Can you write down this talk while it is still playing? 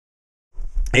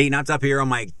Hey, knoptop here on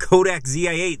my Kodak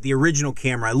ZI-8, the original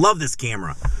camera. I love this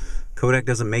camera. Kodak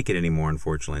doesn't make it anymore,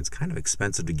 unfortunately. It's kind of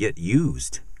expensive to get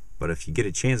used, but if you get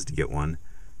a chance to get one,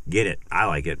 get it. I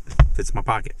like it. Fits my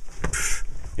pocket.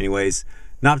 Anyways,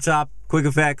 knoptop, quick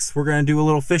effects. We're gonna do a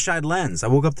little fisheye lens. I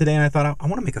woke up today and I thought I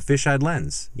want to make a fisheye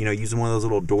lens. You know, using one of those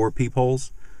little door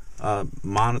peepholes,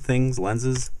 mono things,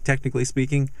 lenses, technically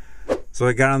speaking. So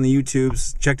I got on the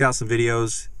YouTubes, checked out some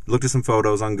videos, looked at some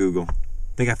photos on Google.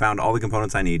 I think I found all the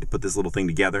components I need to put this little thing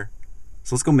together.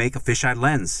 So let's go make a fisheye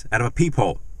lens out of a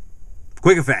peephole.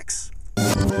 Quick effects.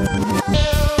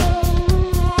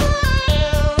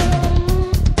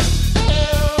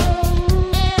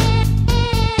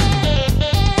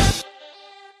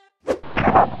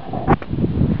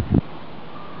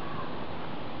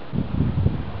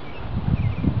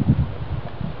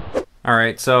 All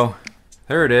right, so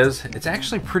there it is. It's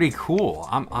actually pretty cool.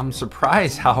 I'm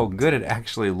surprised how good it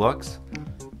actually looks.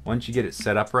 Once you get it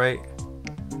set up right,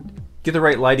 get the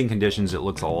right lighting conditions, it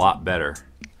looks a lot better.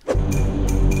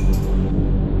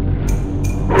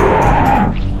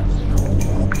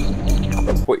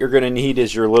 What you're gonna need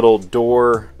is your little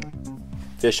door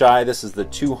fisheye. This is the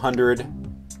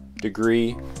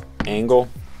 200-degree angle.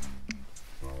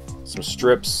 Some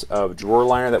strips of drawer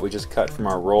liner that we just cut from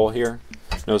our roll here.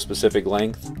 No specific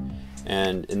length.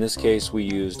 And in this case we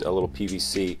used a little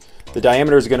PVC. The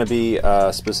diameter is going to be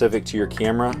specific to your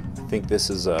camera. I think this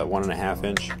is 1.5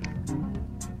 inch.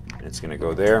 It's going to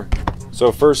go there. So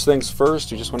first things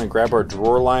first, you just want to grab our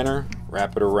drawer liner,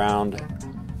 wrap it around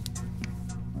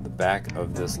the back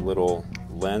of this little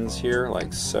lens here,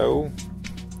 like so.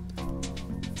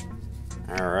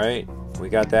 Alright, we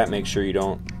got that. Make sure you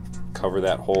don't cover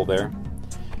that hole there.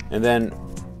 And then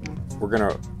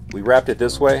we wrapped it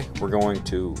this way, we're going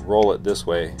to roll it this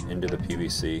way into the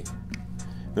PVC.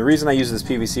 The reason I use this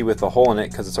PVC with the hole in it,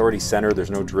 because it's already centered,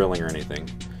 there's no drilling or anything.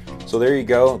 So there you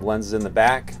go, the lens is in the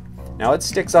back. Now it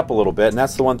sticks up a little bit, and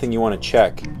that's the one thing you want to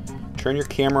check. Turn your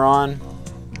camera on,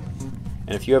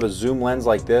 and if you have a zoom lens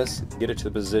like this, get it to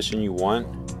the position you want,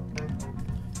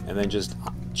 and then just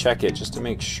check it just to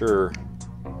make sure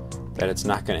that it's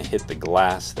not going to hit the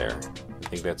glass there. I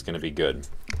think that's going to be good.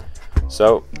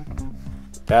 So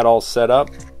that all set up,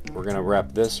 we're going to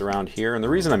wrap this around here. And the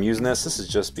reason I'm using this is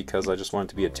just because I just want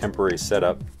it to be a temporary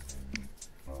setup.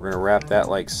 We're going to wrap that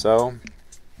like so.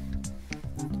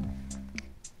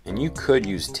 And you could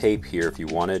use tape here if you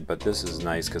wanted, but this is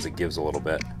nice because it gives a little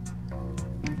bit.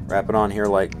 Wrap it on here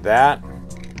like that.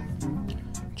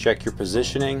 Check your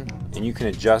positioning, and you can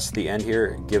adjust the end here.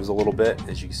 It gives a little bit,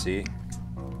 as you can see.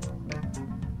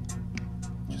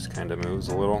 Just kind of moves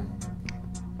a little.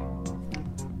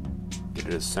 Get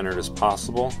it as centered as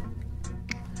possible.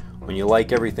 When you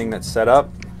like everything that's set up,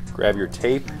 grab your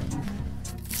tape.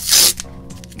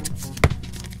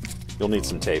 You'll need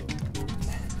some tape.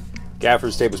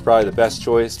 Gaffer's tape is probably the best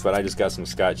choice, but I just got some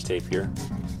Scotch tape here.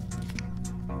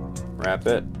 Wrap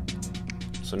it.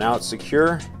 So now it's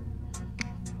secure,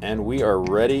 and we are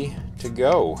ready to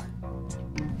go.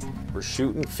 We're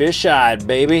shooting fisheye,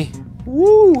 baby.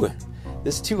 Woo!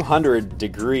 This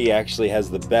 200-degree actually has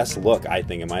the best look, I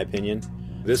think, in my opinion.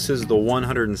 This is the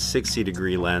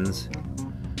 160-degree lens,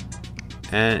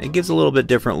 and it gives a little bit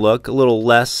different look, a little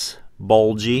less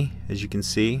bulgy, as you can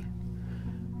see.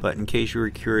 But in case you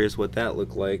were curious what that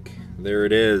looked like, there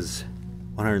it is.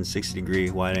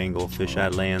 160-degree wide-angle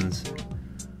fisheye lens.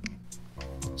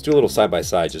 Let's do a little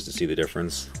side-by-side just to see the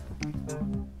difference.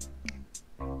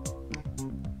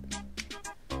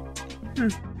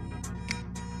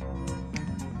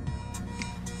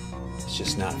 It's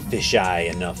just not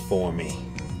fisheye enough for me.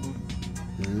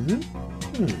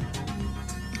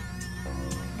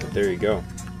 But there you go.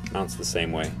 Mounts the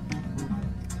same way.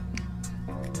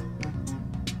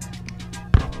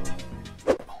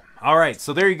 Alright,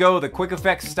 so there you go, the quick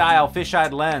effects style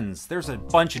fisheye lens. There's a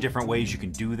bunch of different ways you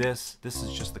can do this. This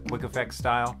is just the quick effects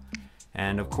style.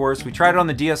 And of course, we tried it on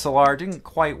the DSLR. It didn't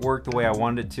quite work the way I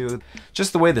wanted it to.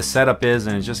 Just the way the setup is,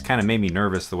 and it just kind of made me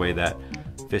nervous the way that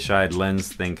fisheye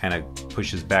lens thing kind of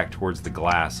pushes back towards the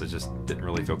glass. I just didn't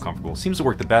really feel comfortable. Seems to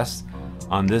work the best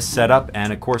on this setup,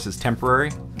 and of course it's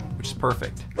temporary, which is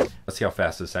perfect. Let's see how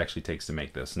fast this actually takes to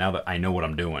make this, now that I know what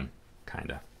I'm doing,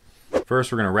 kinda.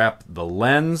 First, we're gonna wrap the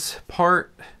lens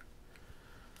part.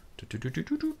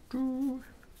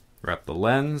 Wrap the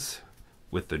lens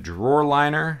with the drawer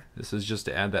liner. This is just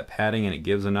to add that padding, and it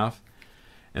gives enough.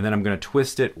 And then I'm gonna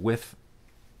twist it with,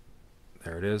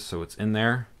 there it is, so it's in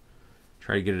there.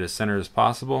 Try to get it as centered as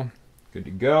possible. Good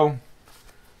to go.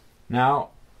 Now,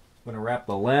 I'm gonna wrap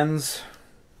the lens.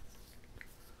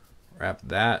 Wrap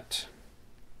that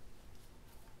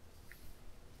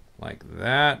like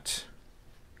that.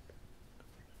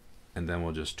 and then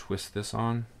we'll just twist this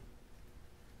on.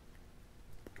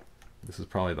 This is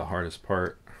probably the hardest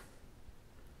part.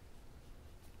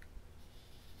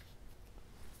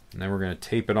 And then we're going to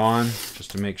tape it on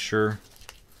just to make sure.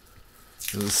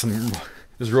 This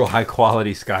is real high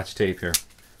quality Scotch tape here.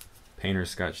 Painter's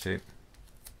Scotch tape.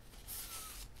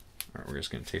 All right, we're just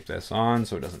going to tape this on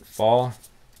so it doesn't fall.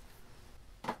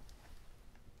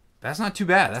 That's not too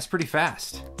bad. That's pretty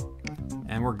fast.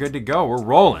 And we're good to go. We're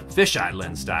rolling. Fisheye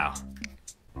lens style.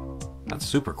 That's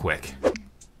super quick.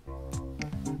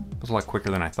 That was a lot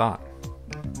quicker than I thought.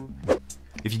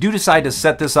 If you do decide to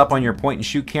set this up on your point and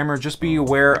shoot camera, just be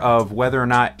aware of whether or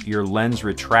not your lens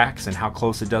retracts and how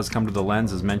close it does come to the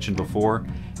lens, as mentioned before.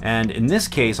 And in this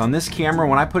case, on this camera,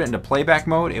 when I put it into playback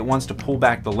mode, it wants to pull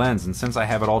back the lens. And since I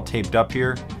have it all taped up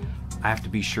here, I have to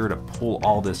be sure to pull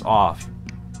all this off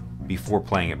before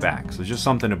playing it back. So it's just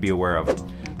something to be aware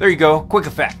of. There you go, quick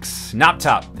effects.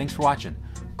 knoptop. Thanks for watching.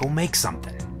 Go make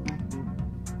something.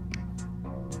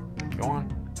 Go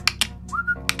on.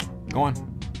 Go on.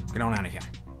 Get on out of here.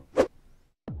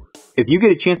 If you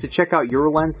get a chance to check out your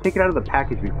lens, take it out of the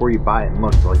package before you buy it and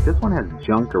look. Like this one has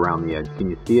junk around the edge. Can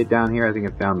you see it down here? I think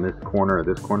it's down this corner or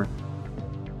this corner.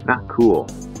 Not cool.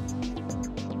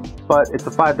 But it's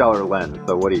a $5 lens,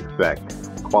 so what do you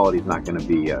expect? Quality's not going to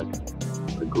be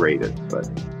the greatest, but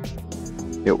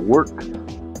it works.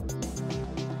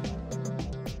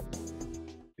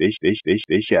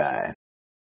 Fisheye.